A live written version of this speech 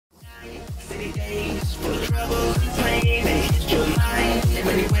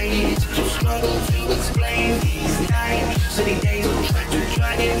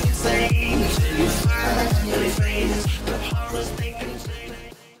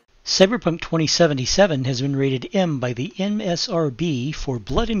Cyberpunk 2077 has been rated M by the MSRB for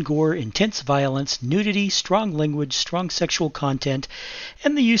blood and gore, intense violence, nudity, strong language, strong sexual content,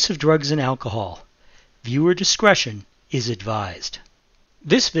 and the use of drugs and alcohol. Viewer discretion is advised.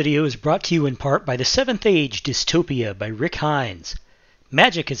 This video is brought to you in part by The Seventh Age Dystopia by Rick Hines.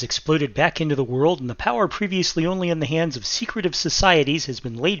 Magic has exploded back into the world, and the power previously only in the hands of secretive societies has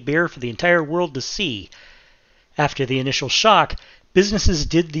been laid bare for the entire world to see. After the initial shock, businesses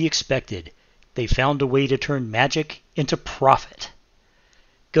did the expected. They found a way to turn magic into profit.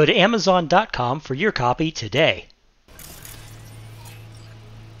 Go to Amazon.com for your copy today.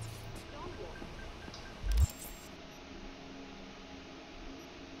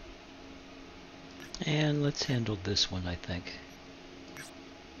 And let's handle this one, I think.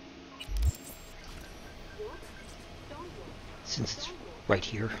 Since it's right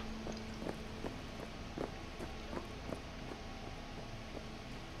here.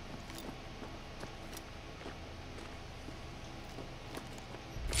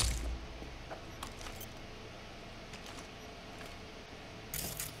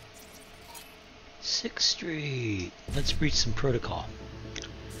 Sixth Street. Let's breach some protocol.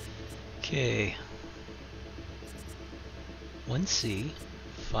 Okay. 1C,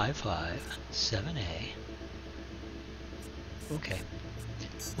 55, 7A. Okay.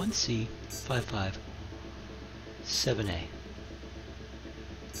 1C, 55, 7A.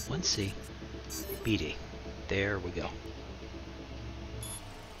 1C, BD. There we go.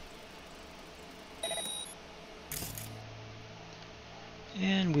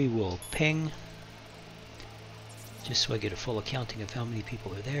 And we will ping, just so I get a full accounting of how many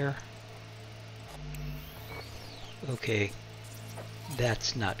people are there. Okay,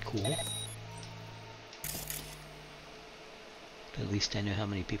 that's not cool. But at least I know how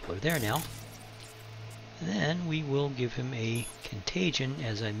many people are there now. And then we will give him a contagion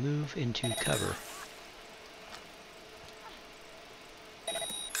as I move into cover.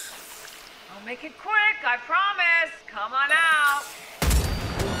 I'll make it quick, I promise. Come on out.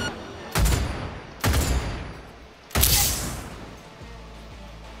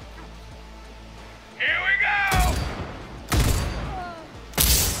 Here we go!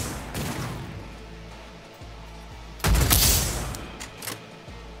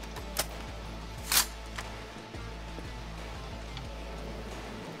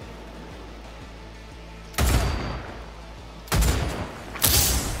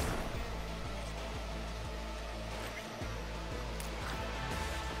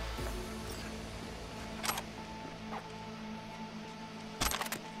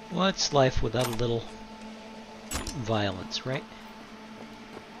 What's life without a little violence, right?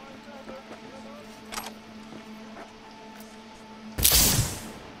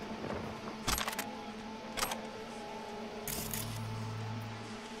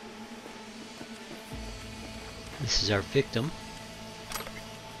 This is our victim.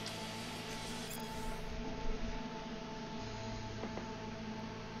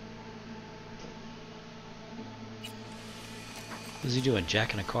 What's he doing,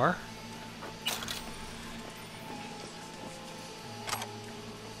 jacking a car?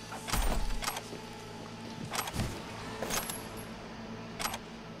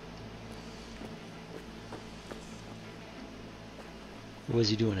 Or was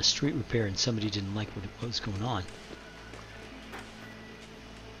he doing a street repair and somebody didn't like what was going on?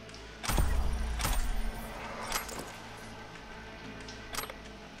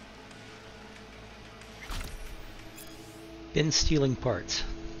 Been stealing parts.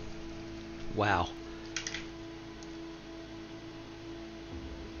 Wow.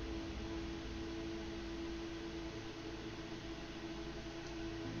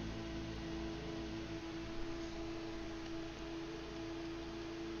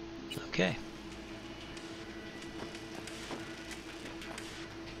 Okay.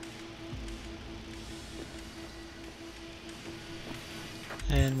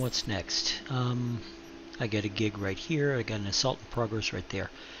 And what's next? I got a gig right here. I got an assault in progress right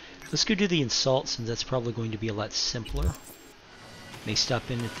there. Let's go do the assault, since that's probably going to be a lot simpler. May stop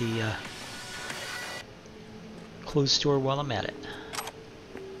in at the clothes store while I'm at it.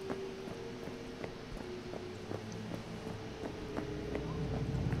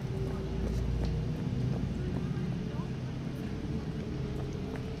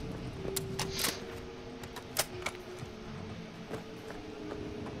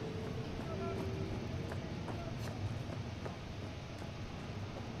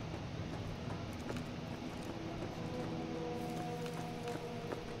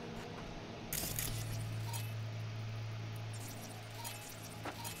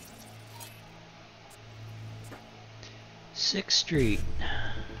 Sixth Street.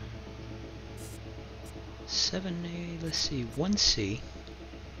 7A, let's see, 1C,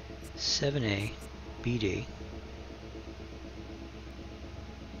 7A, BD.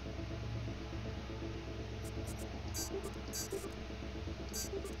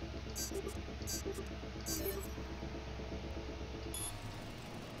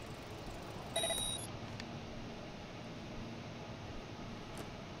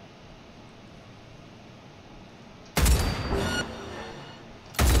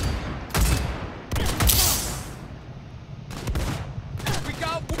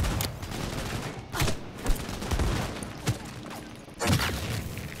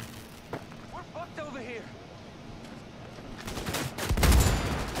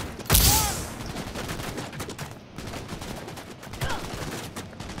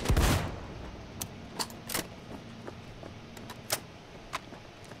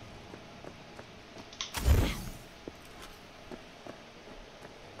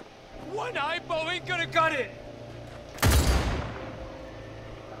 One eyeball ain't gonna cut it!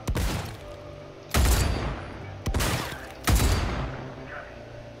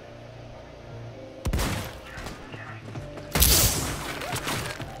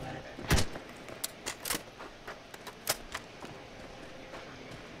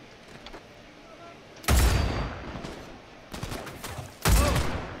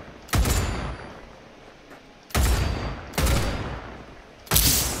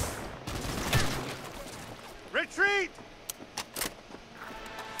 Retreat!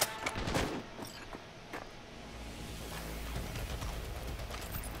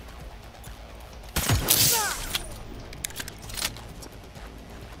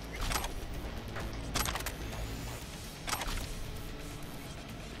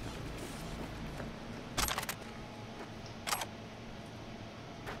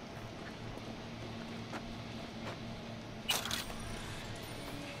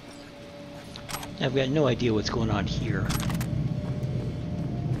 I've got no idea what's going on here.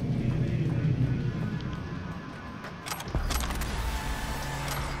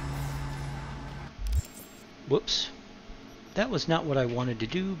 Whoops. That was not what I wanted to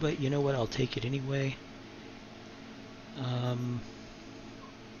do, but you know what? I'll take it anyway.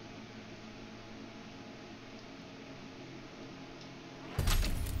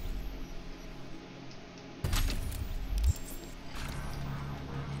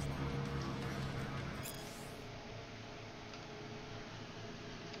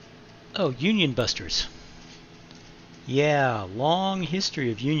 Oh, union busters. Yeah, long history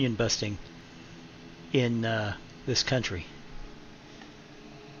of union busting in this country.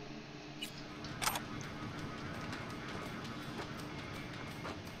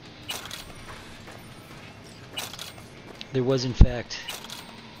 There was, in fact,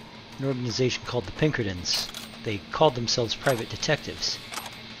 an organization called the Pinkertons. They called themselves private detectives.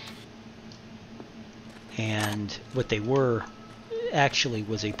 And what they were actually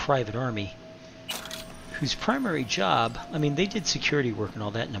was a private army whose primary job, I mean, they did security work and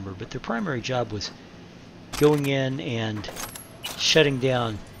all that number, but their primary job was going in and shutting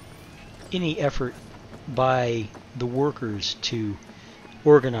down any effort by the workers to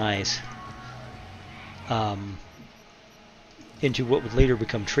organize into what would later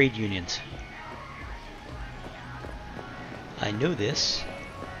become trade unions. I know this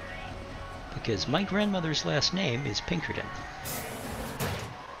because my grandmother's last name is Pinkerton.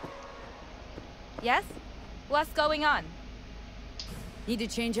 Yes? What's going on? Need to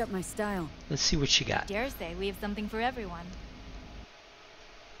change up my style. Let's see what she got. Dare say we have something for everyone.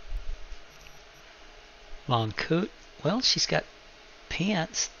 Long coat. Well, she's got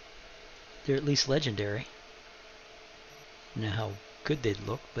pants. They're at least legendary. I don't know how good they'd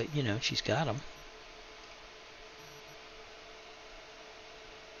look, but you know, she's got them.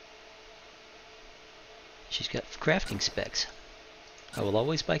 She's got crafting specs. I will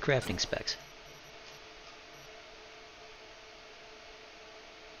always buy crafting specs.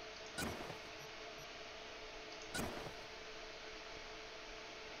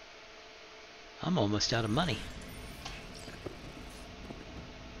 I'm almost out of money.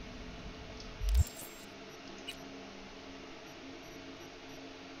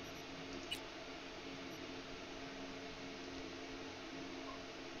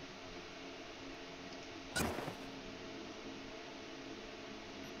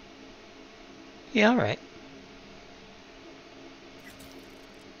 Yeah, all right.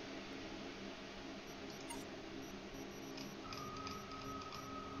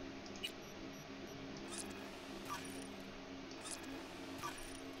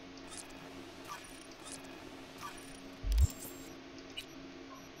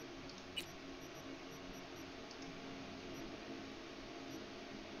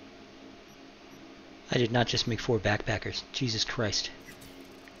 I did not just make 4 backpackers. Jesus Christ.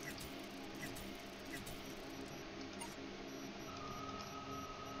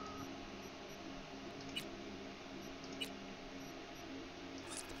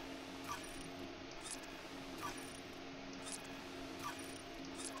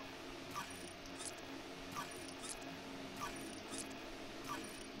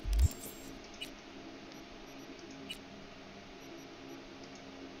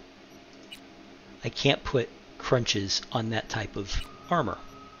 I can't put crunches on that type of armor.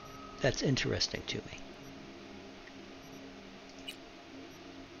 That's interesting to me.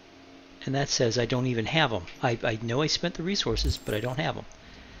 And that says I don't even have them. I know I spent the resources, but I don't have them.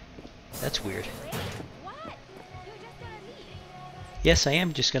 That's weird. What? You're just gonna leave? Yes, I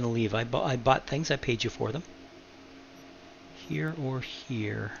am just going to leave. I bought things. I paid you for them. Here or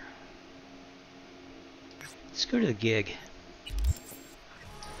here. Let's go to the gig.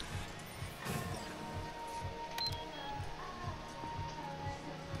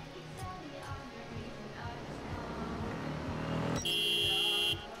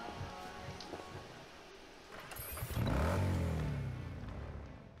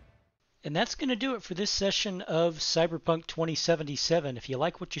 And that's going to do it for this session of Cyberpunk 2077. If you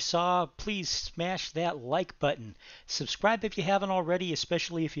like what you saw, please smash that like button. Subscribe if you haven't already,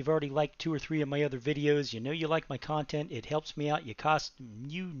 especially if you've already liked 2 or 3 of my other videos. You know you like my content. It helps me out. You cost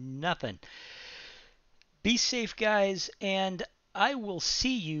you nothing. Be safe, guys, and I will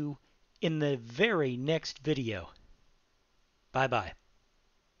see you in the very next video. Bye-bye.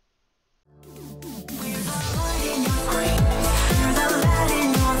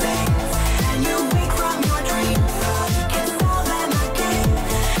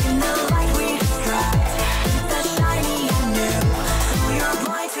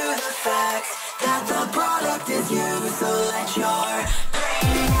 That the product is you, so let your